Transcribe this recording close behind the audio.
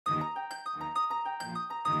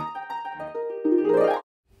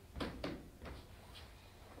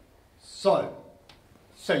So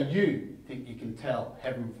you think you can tell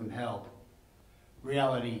heaven from hell,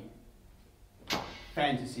 reality,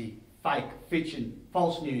 fantasy, fake, fiction,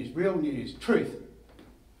 false news, real news, truth.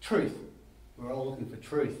 Truth. We're all looking for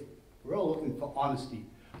truth. We're all looking for honesty.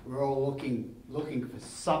 We're all looking for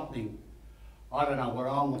something. I don't know what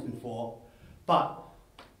I'm looking for, but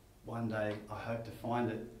one day I hope to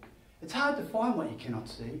find it. It's hard to find what you cannot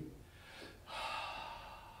see.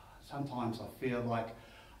 Sometimes I feel like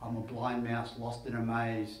I'm a blind mouse lost in a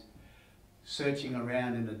maze, searching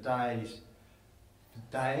around in a daze for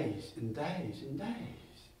days and days and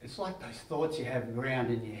days. It's like those thoughts you have around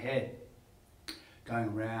in your head,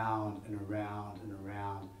 going round and around and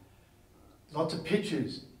around. Lots of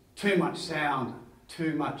pictures, too much sound,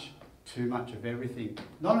 too much of everything.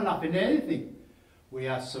 Not enough in anything. We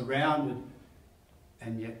are surrounded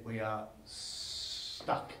and yet we are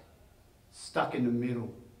stuck in the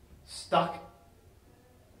middle, stuck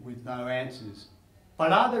with no answers.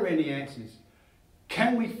 But are there any answers?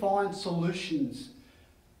 Can we find solutions?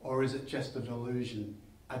 Or is it just a delusion?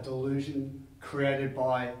 A delusion created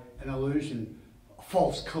by an illusion, a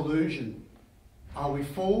false collusion. Are we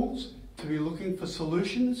fools to be looking for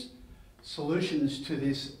solutions? Solutions to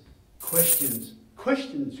these questions.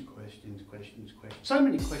 Questions. So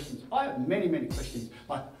many questions. I have many questions.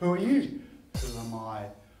 Like, who are you? Who am I?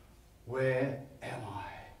 Where am I?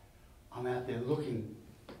 I'm out there looking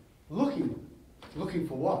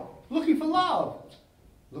for what? Looking for love.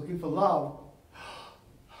 Looking for love.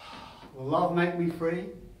 Will love make me free?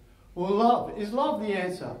 Is love the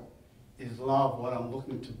answer? Is love what I'm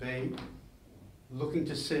looking to be? Looking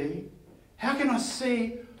to see? How can I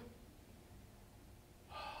see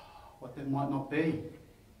what there might not be?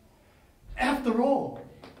 After all,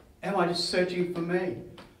 am I just searching for me?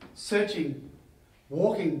 Searching,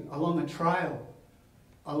 walking along a trail,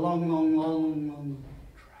 a long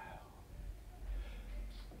trail.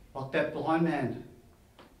 Like that blind man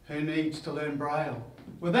who needs to learn Braille.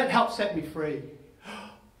 Will that help set me free?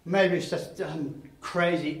 Maybe it's just some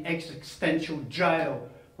crazy existential jail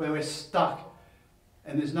where we're stuck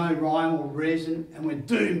and there's no rhyme or reason and we're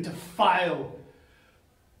doomed to fail.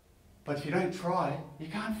 But if you don't try, you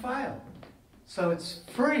can't fail. So it's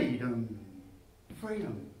freedom.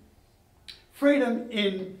 Freedom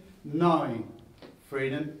in knowing.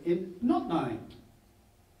 Freedom in not knowing.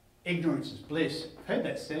 Ignorance is bliss. Heard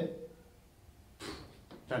that said.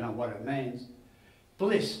 Don't know what it means.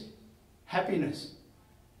 Bliss, happiness,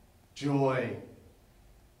 joy.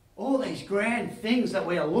 All these grand things that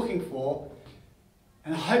we are looking for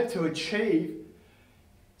and hope to achieve.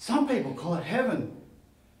 Some people call it heaven.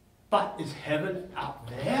 But is heaven up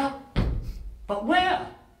there? But where?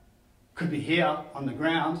 Could be here on the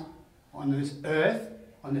ground, on this earth,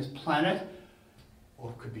 on this planet,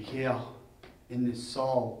 or it could be here in this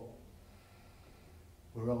soul.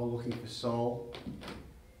 We're all looking for soul.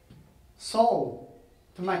 Soul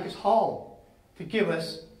to make us whole, to give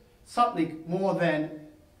us something more than.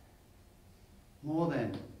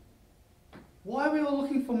 Why are we all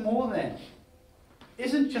looking for more than?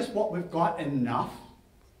 Isn't just what we've got enough?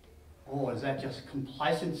 Or is that just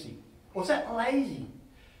complacency? Or is that lazy?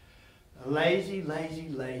 Lazy.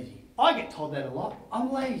 I get told that a lot.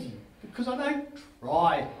 I'm lazy because I don't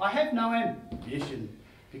try. I have no ambition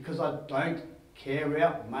because I don't care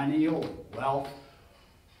about money or wealth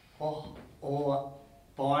or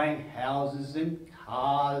buying houses and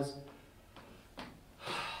cars.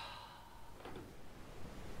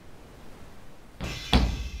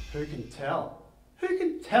 Who can tell? Who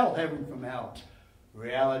can tell heaven from hell?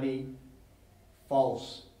 Reality,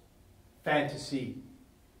 false, fantasy,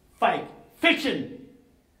 fake, fiction.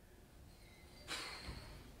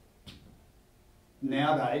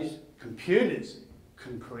 Nowadays, computers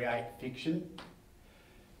can create fiction.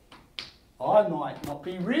 I might not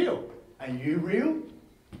be real. Are you real?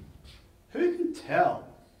 Who can tell?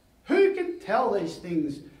 Who can tell these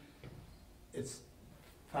things? It's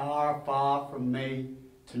far from me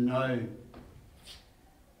to know.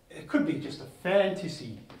 It could be just a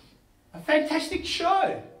fantasy, a fantastic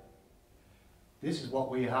show. This is what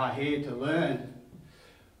we are here to learn.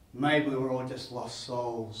 Maybe we're all just lost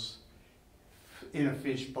souls in a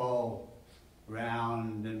fishbowl,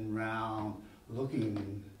 round and round,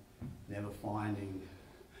 looking, never finding,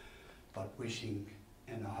 but wishing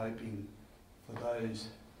and hoping for those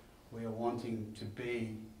we are wanting to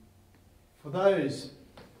be, for those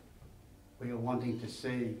we are wanting to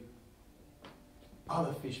see.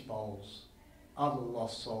 Other fishbowls, other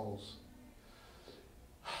lost souls.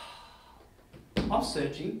 I'm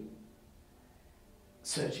searching,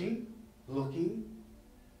 looking.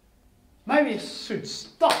 Maybe I should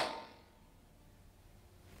stop.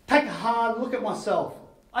 Take a hard look at myself.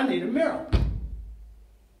 I need a mirror.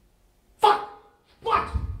 Fuck! What?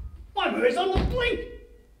 My mirror's on the blink.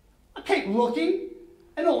 I keep looking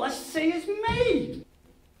and all I see is me.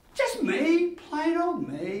 Just me, plain old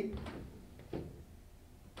me.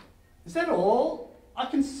 Is that all I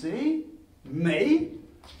can see? Me?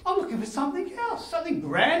 I'm looking for something else, something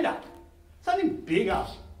grander, something bigger,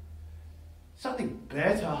 something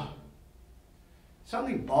better,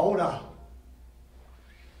 something bolder.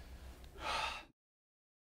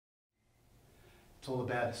 It's all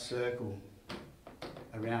about a circle.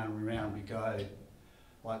 Around and round we go,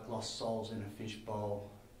 like lost souls in a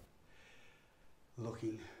fishbowl,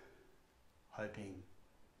 looking, hoping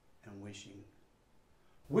and wishing.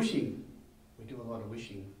 Wishing, we do a lot of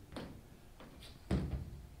wishing.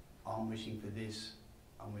 I'm wishing for this,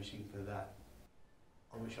 I'm wishing for that.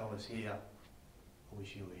 I wish I was here, I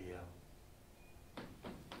wish you were here.